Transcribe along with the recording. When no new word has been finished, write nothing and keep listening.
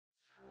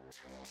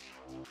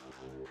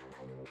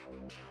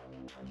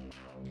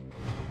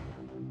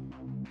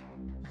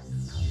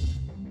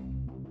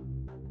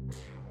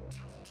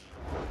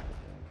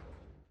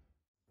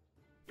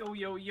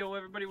Yo,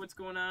 everybody, what's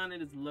going on?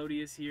 It is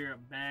Lodious here,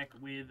 back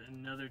with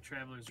another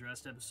Traveler's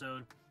Rest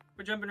episode.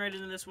 We're jumping right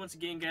into this once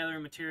again,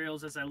 gathering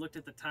materials. As I looked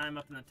at the time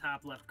up in the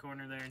top left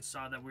corner there and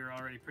saw that we were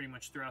already pretty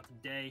much throughout the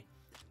day,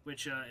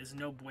 which is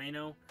no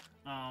bueno.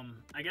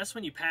 I guess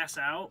when you pass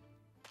out,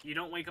 you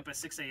don't wake up at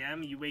 6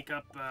 a.m. You wake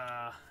up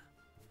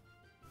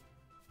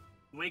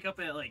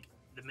at like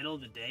the middle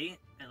of the day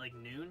at like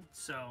noon.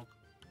 So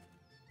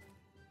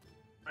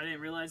I didn't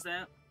realize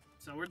that.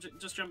 So we're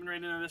just jumping right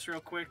into this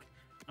real quick.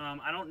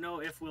 I don't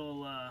know if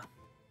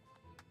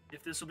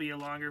if this will be a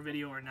longer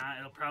video or not.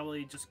 It'll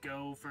probably just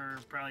go for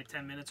probably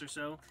 10 minutes or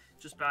so,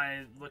 just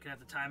by looking at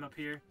the time up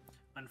here,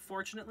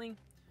 unfortunately.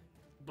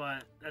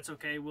 But that's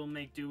okay. We'll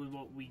make do with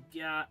what we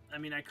got. I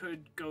mean, I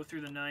could go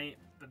through the night,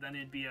 but then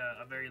it'd be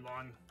a very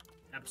long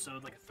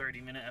episode, like a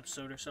 30-minute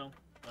episode or so.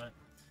 But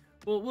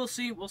we'll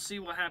see. We'll see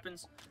what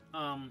happens.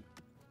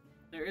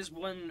 There is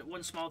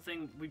one small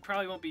thing. We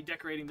probably won't be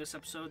decorating this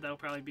episode. That'll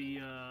probably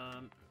be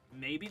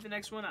maybe the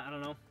next one. I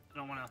don't know. I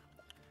don't want to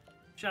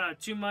shout out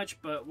too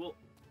much, but we'll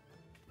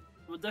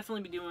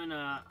definitely be doing.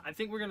 I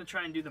think we're gonna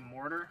try and do the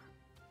mortar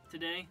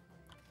today,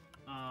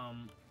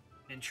 and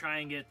try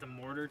and get the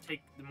mortar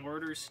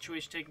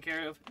situation taken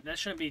care of. That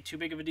shouldn't be too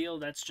big of a deal.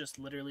 That's just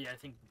literally, I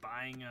think,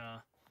 buying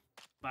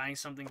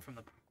something from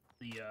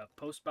the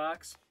post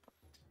box,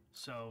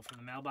 so from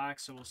the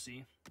mailbox. So we'll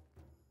see.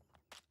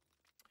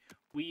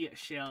 We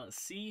shall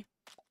see.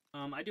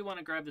 I do want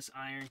to grab this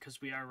iron because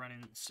we are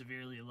running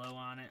severely low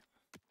on it.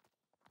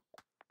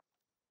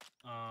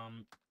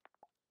 And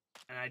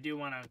I do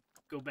want to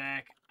go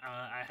back.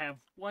 I have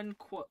one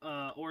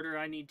order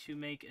I need to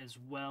make as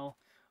well.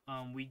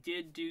 We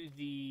did do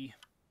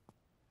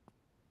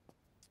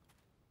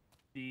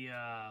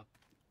I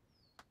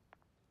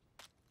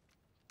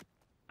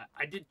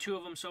did 2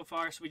 of them so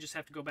far, so we just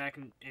have to go back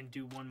and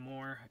do one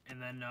more, and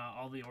then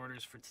all the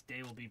orders for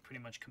today will be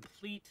pretty much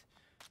complete.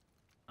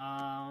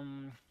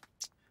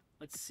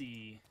 Let's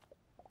see.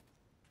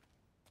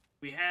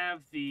 We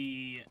have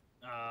the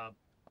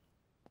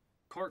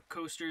cork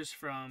coasters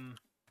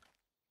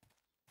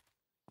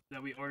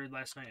that we ordered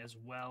last night as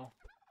well.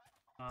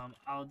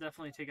 I'll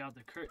definitely take out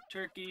the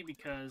turkey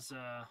because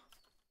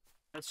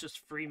that's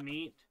just free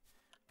meat,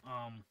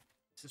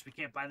 since we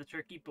can't buy the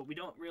turkey, but we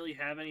don't really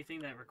have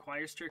anything that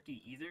requires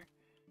turkey either,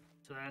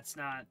 so that's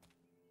not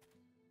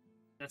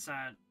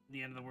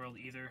the end of the world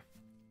either,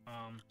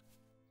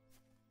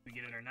 if we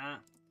get it or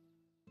not.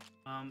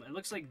 It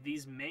looks like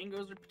these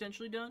mangoes are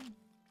potentially done.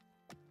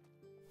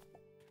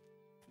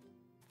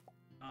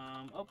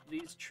 Oh,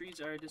 these trees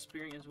are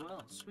disappearing as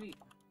well. Sweet.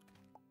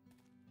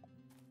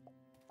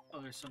 Oh,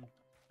 there's some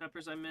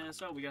peppers I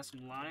missed. Oh, we got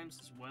some limes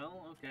as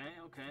well. Okay.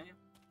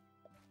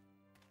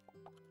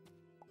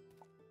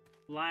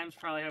 Limes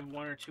probably have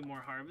 1 or 2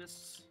 more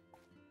harvests.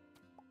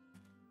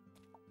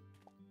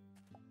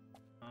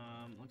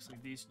 Looks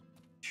like these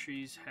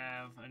trees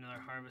have another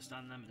harvest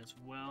on them as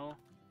well.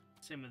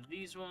 Same with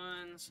these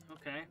ones.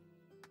 Okay.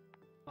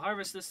 We'll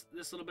harvest this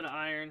little bit of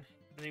iron.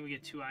 I think we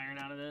get 2 iron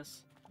out of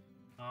this.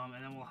 And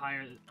then we'll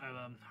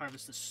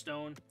harvest the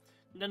stone.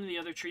 None of the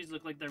other trees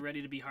look like they're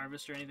ready to be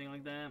harvested or anything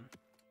like that.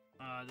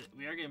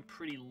 We are getting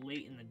pretty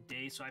late in the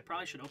day, so I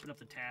probably should open up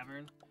the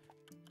tavern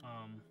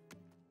and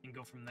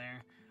go from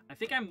there. I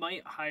think I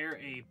might hire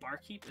a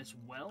barkeep as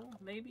well,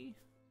 maybe?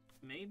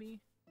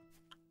 Maybe?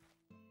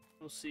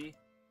 We'll see.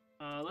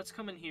 Let's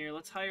come in here.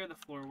 Let's hire the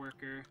floor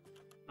worker.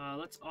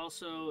 Let's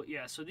also...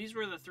 Yeah, so these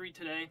were the 3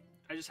 today.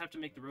 I just have to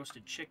make the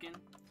roasted chicken.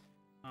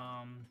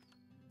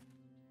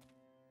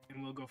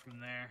 And we'll go from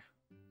there.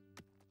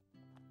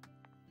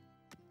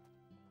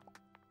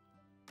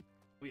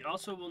 We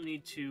also will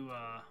need to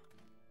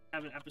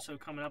have an episode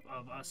coming up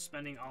of us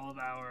spending all of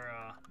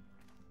our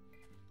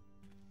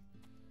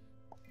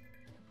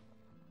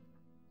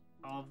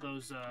all of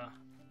those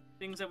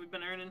things that we've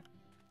been earning.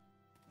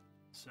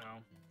 So,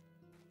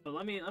 but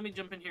let me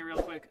jump in here real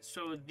quick.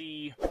 So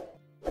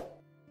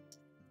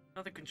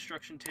another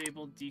construction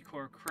table,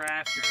 decor,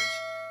 crafters.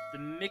 The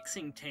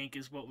mixing tank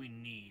is what we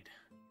need.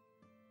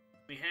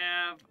 We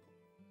have...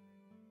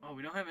 Oh,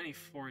 we don't have any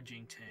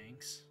foraging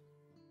tanks.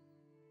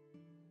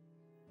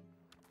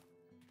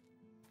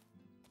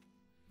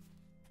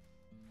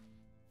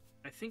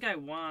 I think I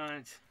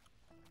want...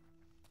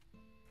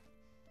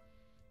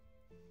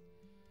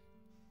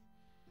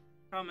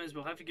 Problem is,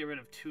 we'll have to get rid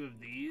of 2 of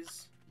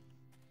these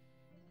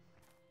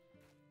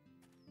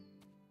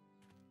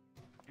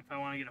if I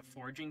want to get a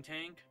foraging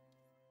tank.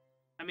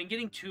 I mean,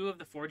 getting 2 of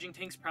the foraging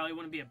tanks probably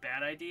wouldn't be a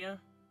bad idea.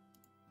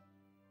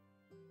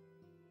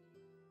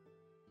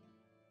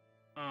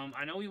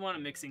 I know we want a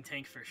mixing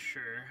tank for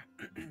sure.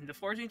 The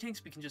foraging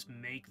tanks we can just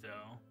make,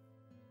 though.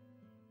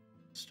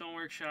 Stone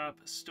workshop,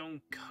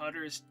 stone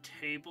cutter's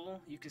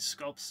table. You can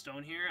sculpt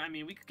stone here. I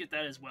mean, we could get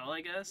that as well,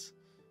 I guess.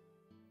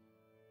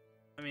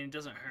 I mean, it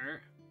doesn't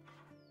hurt.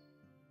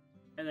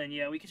 And then,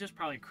 yeah, we could just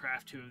probably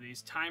craft 2 of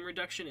these. Time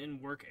reduction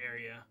in work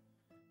area.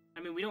 I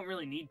mean, we don't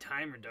really need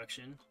time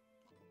reduction.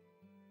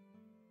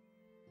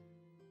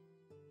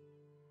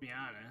 To be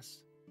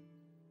honest.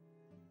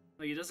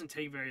 Like, it doesn't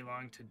take very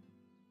long to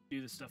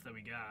do the stuff that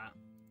we got.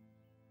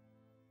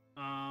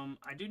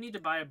 I do need to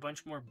buy a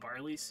bunch more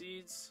barley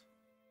seeds.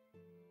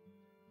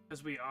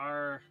 Because we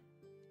are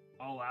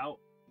all out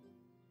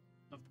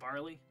of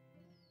barley.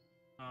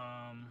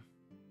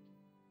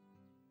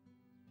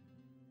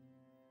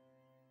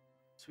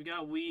 So we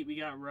got wheat, we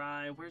got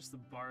rye. Where's the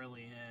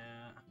barley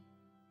at?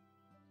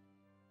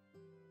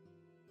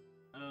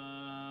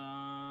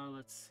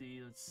 Let's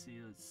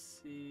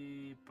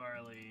see.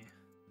 Barley.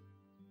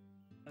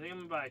 I think I'm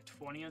gonna buy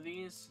 20 of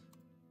these.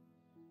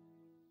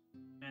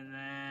 And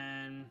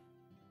then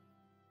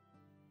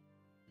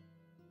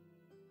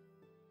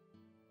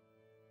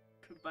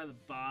could buy the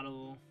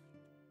bottle.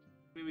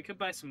 I mean, we could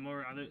buy some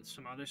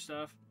other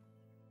stuff.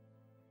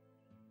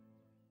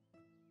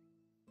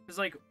 Cause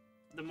like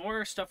the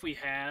more stuff we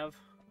have,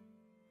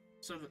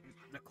 so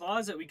the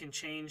closet we can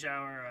change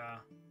our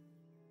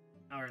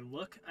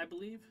look, I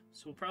believe.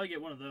 So we'll probably get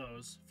one of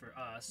those for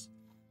us.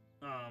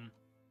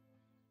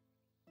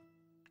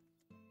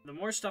 The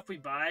more stuff we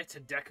buy to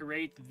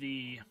decorate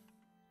the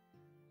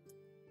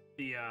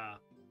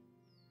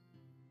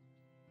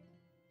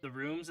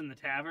rooms in the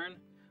tavern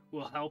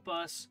will help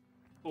us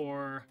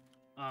for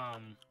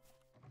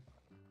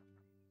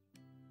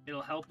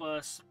it'll help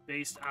us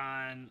based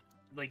on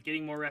like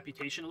getting more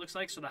reputation, it looks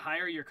like. So the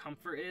higher your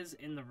comfort is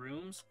in the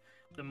rooms,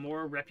 the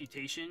more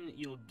reputation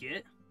you'll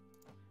get.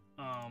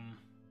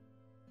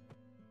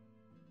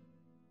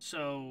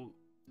 So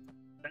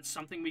that's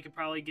something we could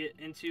probably get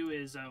into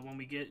is when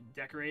we get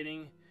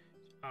decorating.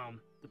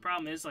 The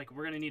problem is like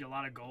we're gonna need a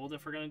lot of gold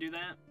if we're gonna do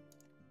that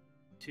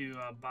to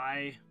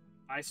buy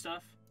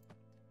stuff.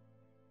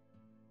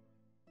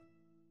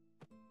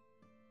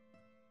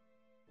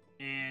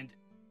 And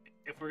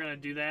if we're gonna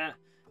do that,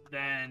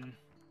 then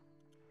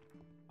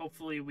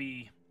hopefully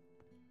we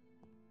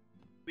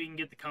can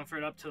get the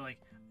comfort up to like,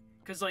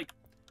 cause like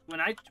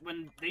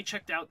when they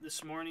checked out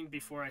this morning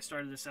before I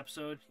started this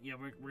episode, yeah,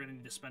 we're gonna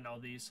need to spend all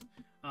these.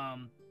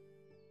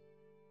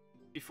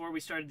 Before we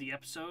started the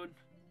episode,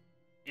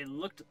 it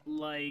looked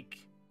like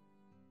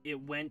it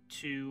went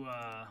to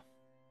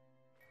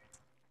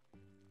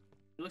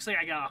it looks like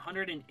I got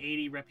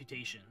 180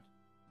 reputation,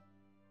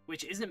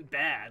 which isn't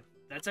bad.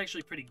 That's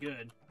actually pretty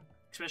good,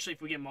 especially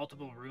if we get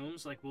multiple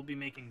rooms. Like, we'll be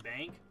making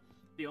bank.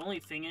 The only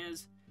thing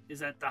is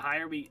that the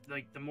higher we,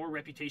 like, the more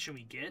reputation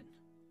we get,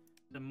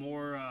 the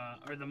more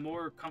or the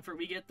more comfort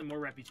we get, the more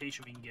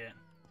reputation we can get.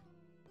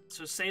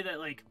 So say that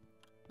like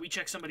we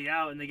check somebody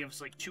out and they give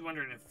us like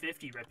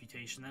 250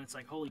 reputation, then it's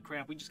like, holy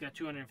crap, we just got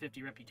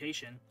 250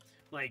 reputation.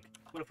 Like,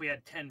 what if we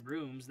had 10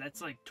 rooms?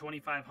 That's like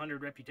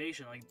 2,500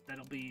 reputation. Like,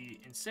 that'll be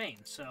insane.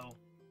 So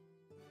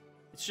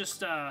it's just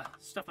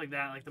stuff like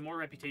that. Like, the more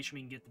reputation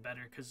we can get, the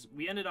better. Because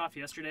we ended off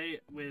yesterday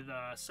with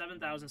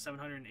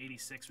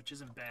 7,786, which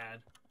isn't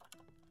bad.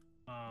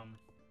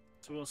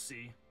 So we'll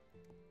see.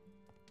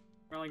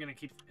 We're only gonna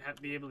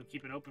be able to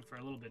keep it open for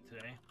a little bit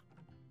today.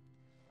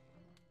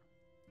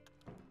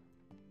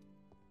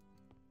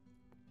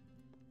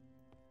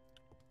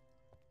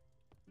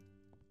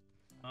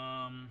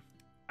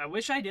 I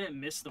wish I didn't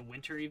miss the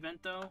winter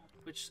event though,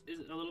 which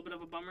is a little bit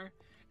of a bummer.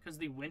 Because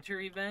the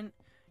winter event,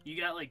 you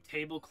got like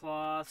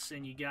tablecloths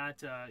and you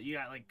got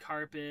like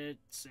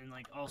carpets and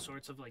like all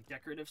sorts of like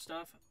decorative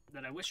stuff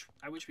that I wish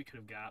we could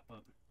have got,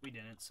 but we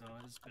didn't. So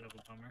it's a bit of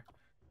a bummer.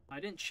 I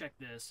didn't check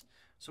this,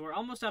 so we're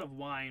almost out of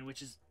wine,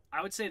 which is,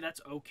 I would say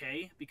that's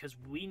okay because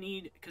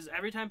because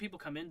every time people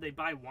come in, they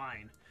buy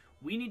wine.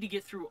 We need to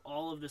get through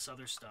all of this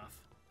other stuff.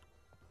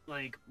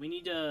 Like, we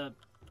need to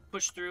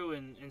push through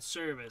and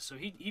serve it. So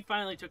he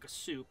finally took a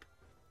soup.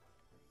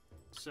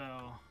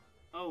 So,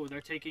 oh,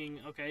 they're taking,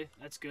 okay,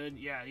 that's good.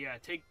 Yeah,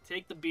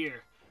 take the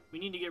beer. We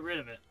need to get rid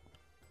of it.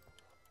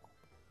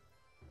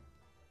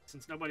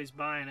 Since nobody's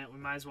buying it, we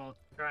might as well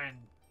try and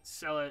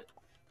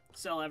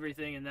sell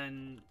everything, and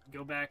then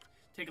go back,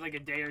 take like a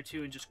day or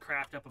two and just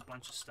craft up a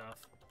bunch of stuff.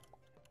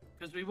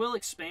 Because we will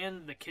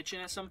expand the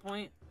kitchen at some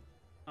point.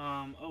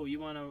 Oh,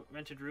 you want a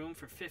rented room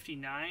for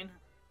 59?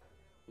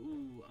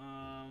 Ooh,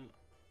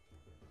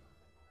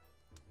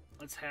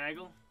 let's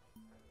haggle.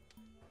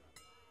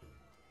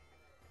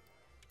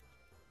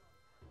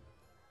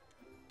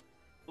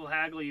 We'll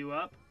haggle you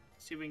up.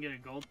 See if we can get a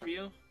gold for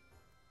you.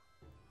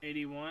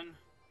 81.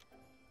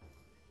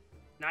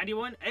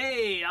 91?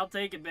 Hey, I'll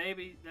take it,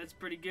 baby. That's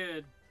pretty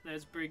good.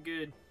 That's pretty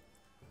good.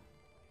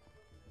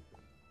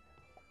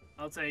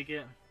 I'll take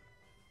it.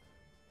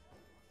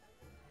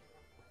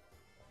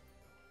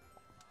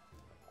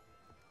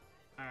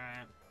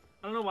 Alright.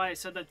 I don't know why I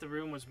said that the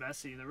room was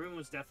messy. The room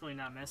was definitely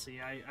not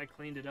messy. I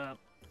cleaned it up.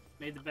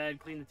 Made the bed,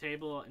 cleaned the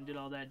table, and did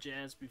all that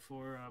jazz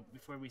before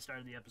we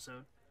started the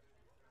episode.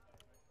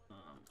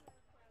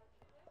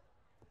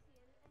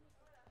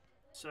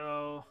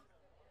 So,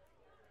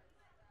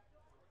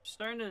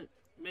 starting to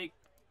make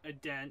a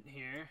dent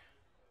here.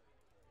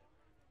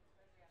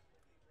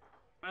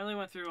 Finally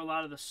went through a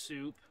lot of the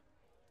soup.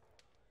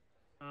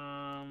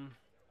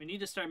 We need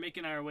to start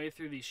making our way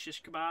through these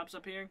shish kebabs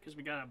up here because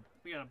we got a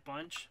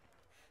bunch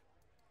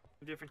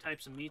of different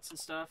types of meats and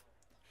stuff.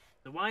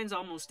 The wine's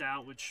almost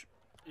out, which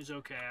is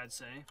okay, I'd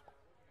say.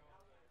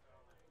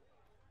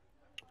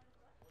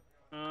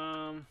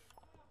 So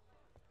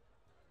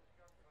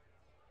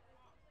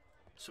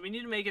we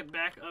need to make it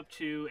back up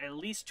to at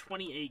least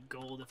 28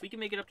 gold. If we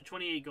can make it up to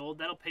 28 gold,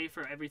 that'll pay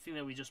for everything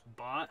that we just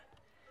bought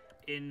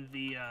in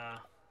the,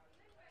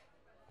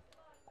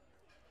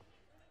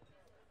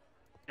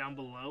 down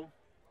below.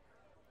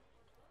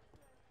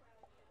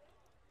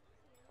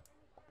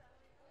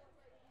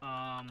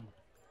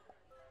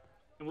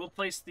 And we'll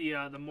place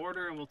the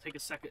mortar, and we'll take a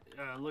second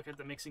look at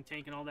the mixing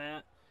tank and all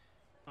that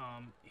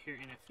here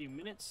in a few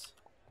minutes.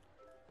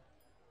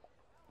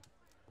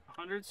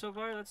 100 so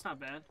far, that's not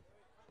bad.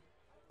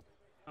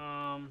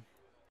 Out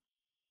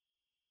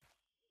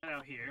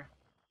here.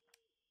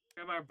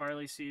 Grab our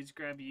barley seeds,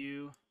 grab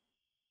you,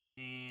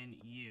 and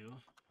you.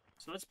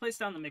 So let's place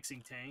down the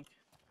mixing tank.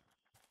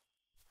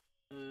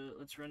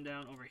 Let's run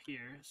down over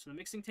here. So the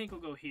mixing tank will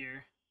go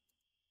here.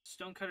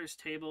 Stonecutter's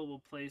table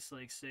will place,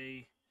 like,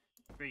 say,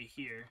 right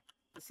here.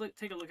 Let's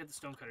take a look at the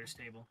Stonecutter's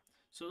table.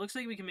 So it looks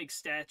like we can make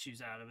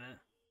statues out of it.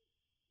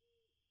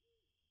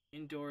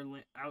 Indoor,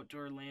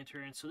 outdoor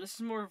lantern. So this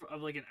is more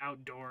of like an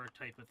outdoor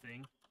type of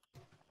thing.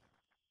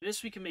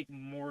 This we can make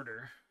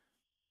mortar.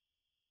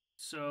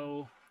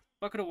 So,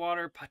 bucket of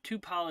water, 2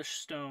 polished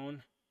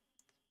stone,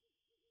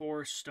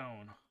 4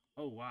 stone.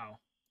 Oh, wow.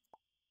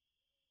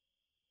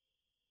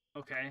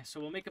 Okay,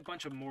 so we'll make a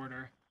bunch of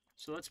mortar.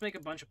 So let's make a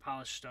bunch of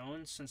polished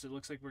stones, since it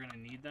looks like we're going to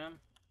need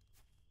them.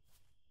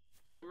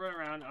 We'll run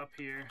around up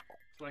here,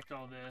 collect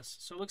all this.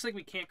 So it looks like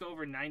we can't go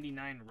over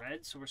 99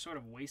 red, so we're sort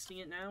of wasting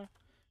it now.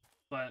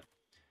 But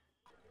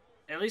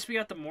at least we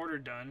got the mortar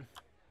done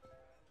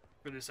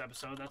for this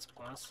episode. That's a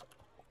plus.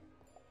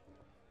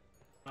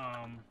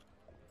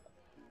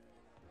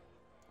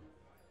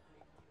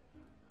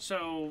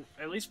 So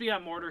at least we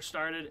got mortar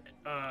started.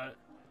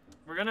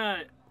 We're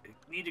gonna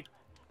need to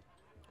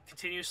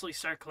continuously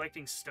start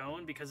collecting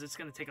stone because it's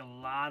gonna take a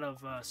lot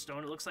of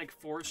stone. It looks like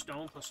 4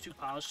 stone plus 2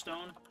 polished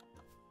stone,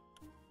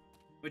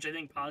 which I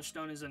think polished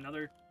stone is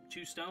another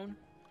 2 stone.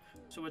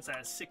 So what's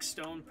that? 6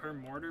 stone per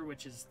mortar,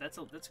 which is that's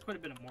quite a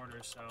bit of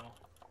mortar. So,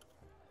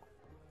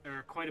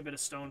 or quite a bit of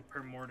stone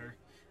per mortar.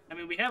 I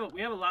mean, we have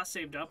a lot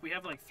saved up. We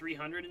have like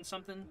 300 and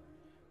something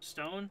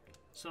stone.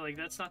 So like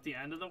that's not the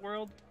end of the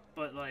world,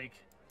 but like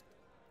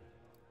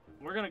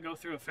we're gonna go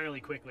through it fairly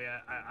quickly,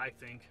 I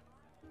think.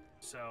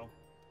 So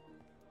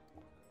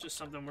just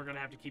something we're gonna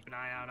have to keep an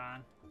eye out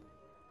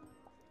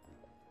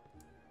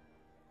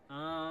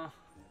on.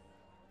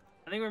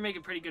 I think we're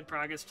making pretty good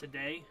progress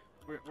today.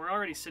 We're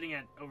already sitting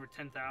at over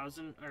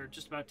 10,000, or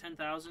just about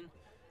 10,000.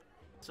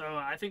 So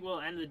I think we'll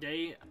end the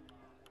day.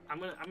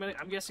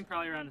 I'm guessing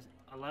probably around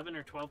 11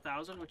 or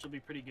 12,000, which will be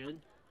pretty good.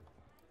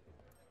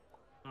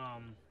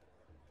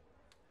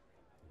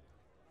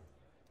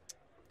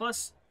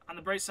 Plus, on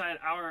the bright side,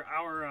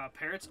 our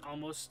parrot's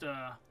almost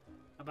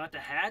about to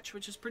hatch,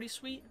 which is pretty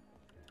sweet.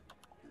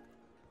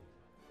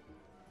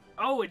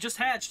 Oh, it just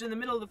hatched in the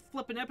middle of the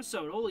flipping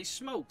episode. Holy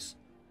smokes.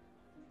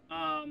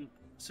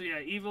 So yeah,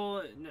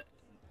 evil,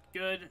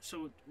 good.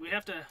 So we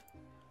have to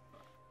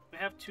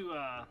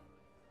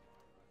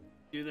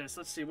do this.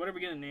 Let's see. What are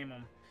we gonna name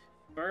him?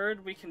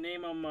 Bird. We can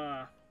name him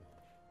Burb.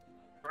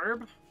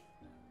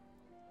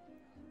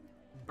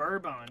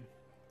 Bourbon.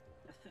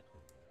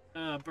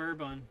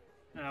 Bourbon.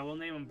 We'll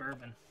name him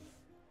Bourbon.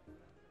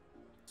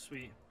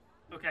 Sweet.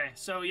 Okay.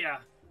 So yeah.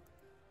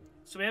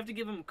 So we have to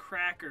give him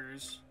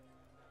crackers.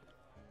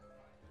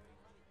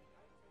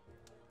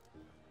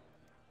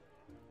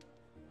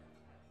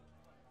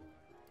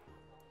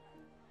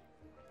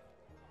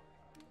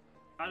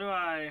 How do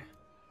I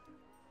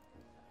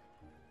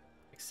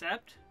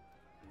accept?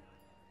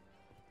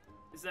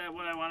 Is that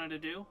what I wanted to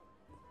do?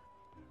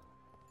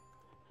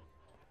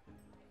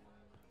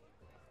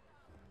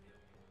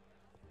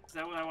 Is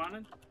that what I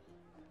wanted?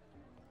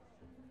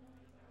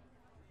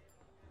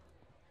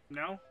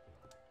 No?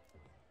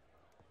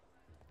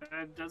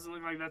 That doesn't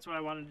look like that's what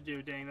I wanted to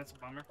do. Dang, that's a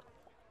bummer.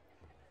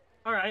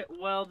 Alright,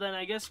 well then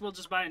I guess we'll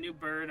just buy a new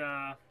bird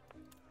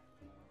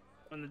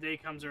when the day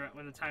comes around,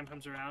 when the time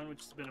comes around,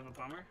 which is a bit of a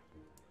bummer.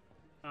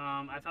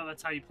 I thought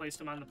that's how you placed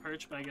them on the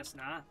perch, but I guess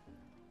not.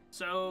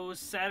 So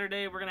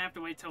Saturday, we're gonna have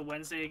to wait till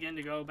Wednesday again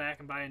to go back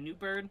and buy a new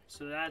bird.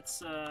 So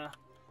that's a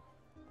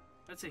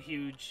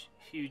huge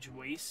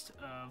waste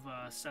of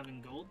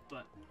 7 gold,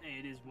 but hey,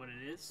 it is what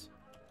it is.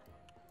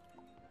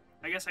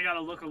 I guess I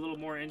gotta look a little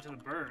more into the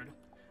bird.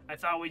 I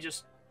thought you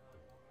just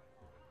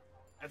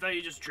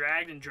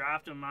dragged and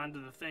dropped him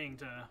onto the thing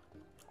to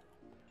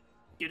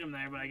get him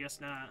there, but I guess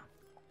not.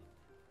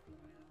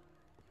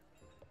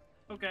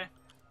 Okay.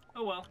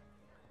 Oh well.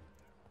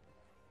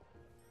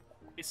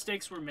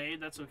 Mistakes were made,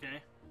 that's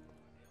okay.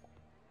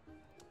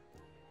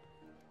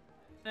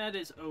 That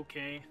is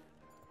okay.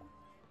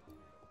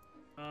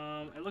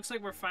 It looks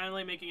like we're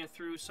finally making it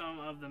through some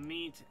of the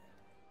meat.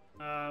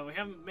 We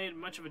haven't made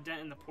much of a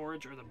dent in the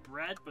porridge or the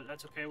bread, but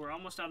that's okay. We're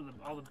almost out of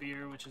all the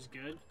beer, which is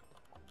good.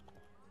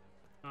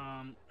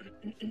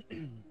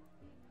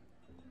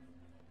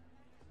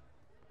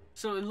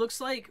 So it looks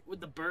like with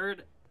the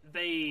bird,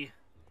 they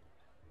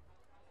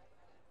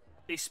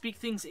speak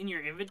things in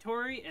your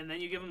inventory, and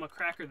then you give them a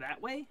cracker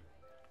that way?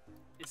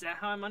 Is that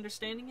how I'm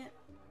understanding it?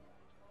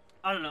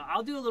 I don't know.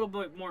 I'll do a little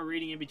bit more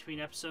reading in between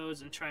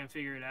episodes and try and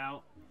figure it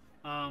out.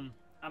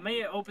 I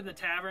may open the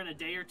tavern a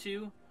day or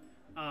two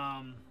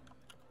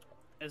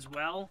as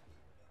well.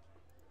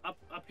 Up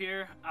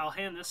here, I'll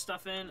hand this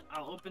stuff in.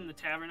 I'll open the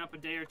tavern up a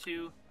day or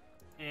two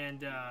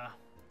and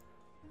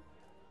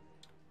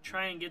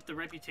try and get the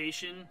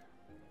reputation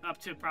up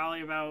to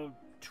probably about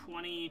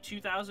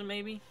 22,000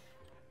 maybe,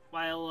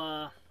 while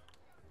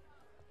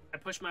I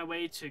push my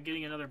way to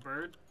getting another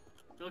bird.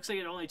 It looks like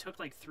it only took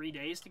like 3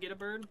 days to get a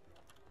bird,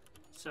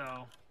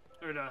 so,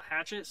 or to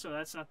hatch it, so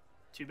that's not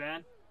too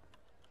bad.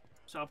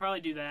 So I'll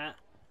probably do that.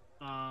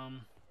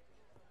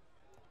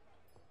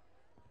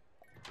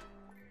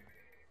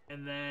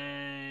 And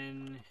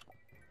then,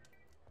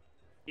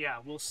 yeah,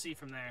 we'll see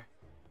from there.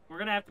 We're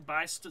gonna have to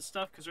buy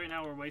stuff because right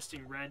now we're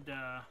wasting red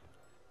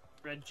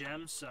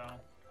gems. So,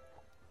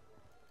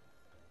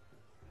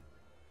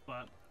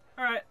 but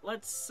all right,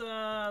 let's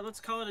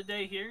call it a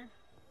day here.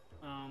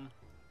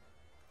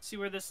 See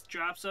where this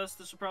drops us.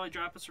 This will probably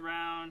drop us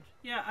around,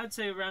 yeah, I'd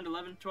say around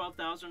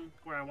 11,000-12,000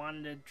 where I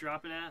wanted to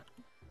drop it at.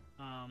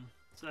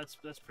 So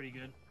that's pretty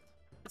good.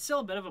 It's still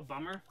a bit of a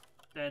bummer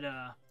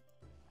that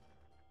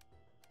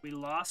we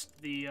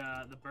lost the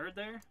bird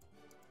there.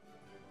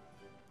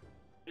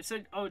 It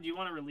said, "Oh, do you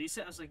want to release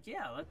it?" I was like,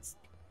 "Yeah, let's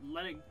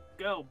let it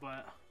go,"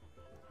 but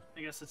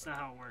I guess that's not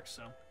how it works.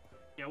 So,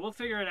 yeah, we'll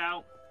figure it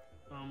out.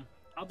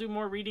 I'll do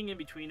more reading in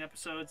between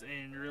episodes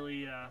and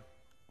really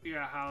figure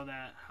out how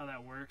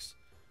that works.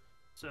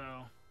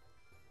 So,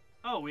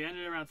 oh, we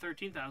ended around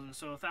 13,000,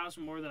 so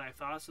 1,000 more than I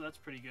thought. So that's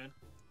pretty good.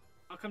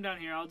 I'll come down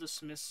here. I'll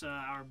dismiss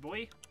our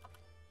boy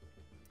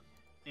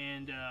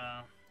and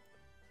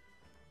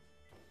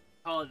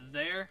call it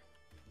there.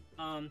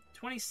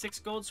 26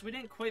 gold, so we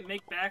didn't quite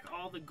make back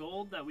all the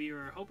gold that we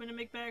were hoping to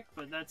make back,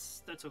 but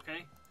that's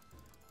okay.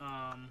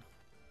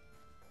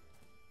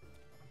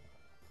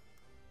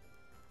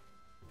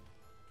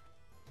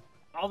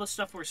 All the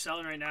stuff we're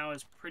selling right now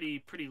is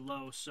pretty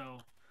low, so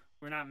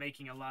we're not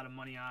making a lot of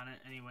money on it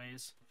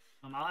anyways.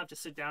 I'll have to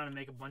sit down and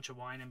make a bunch of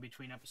wine in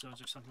between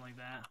episodes or something like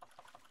that.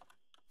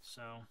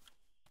 So,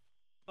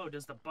 oh,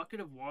 does the bucket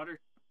of water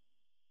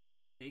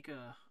take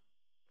a...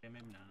 Okay,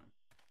 maybe not.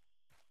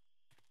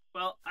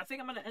 Well, I think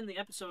I'm going to end the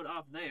episode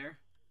off there.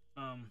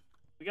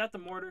 We got the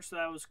mortar, so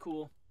that was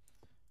cool.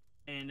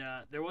 And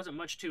there wasn't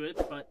much to it,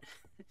 but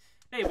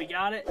hey, we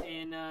got it.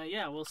 And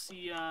yeah, we'll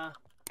see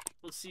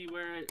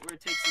where it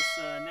takes us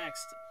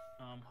next.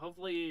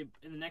 Hopefully,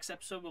 in the next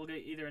episode, we'll get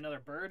either another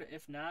bird.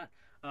 If not,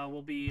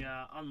 we'll be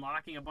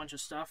unlocking a bunch of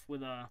stuff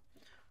with all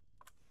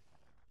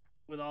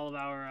of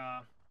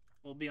our...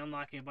 we'll be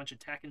unlocking a bunch of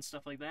tech and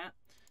stuff like that.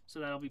 So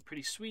that'll be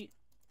pretty sweet.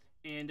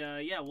 And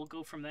yeah, we'll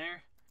go from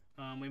there.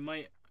 We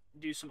might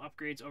do some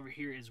upgrades over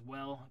here as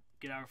well,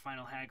 get our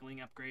final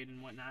haggling upgrade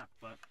and whatnot.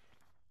 But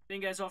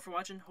thank you guys all for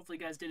watching. Hopefully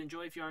you guys did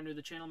enjoy. If you are new to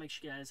the channel, make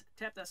sure you guys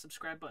tap that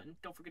subscribe button.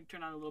 Don't forget to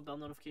turn on the little bell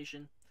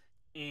notification,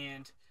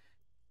 and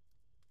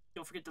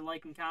don't forget to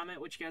like and comment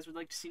what you guys would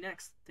like to see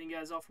next. Thank you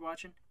guys all for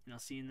watching, and I'll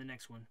see you in the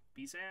next one.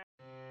 Peace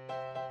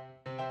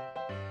out.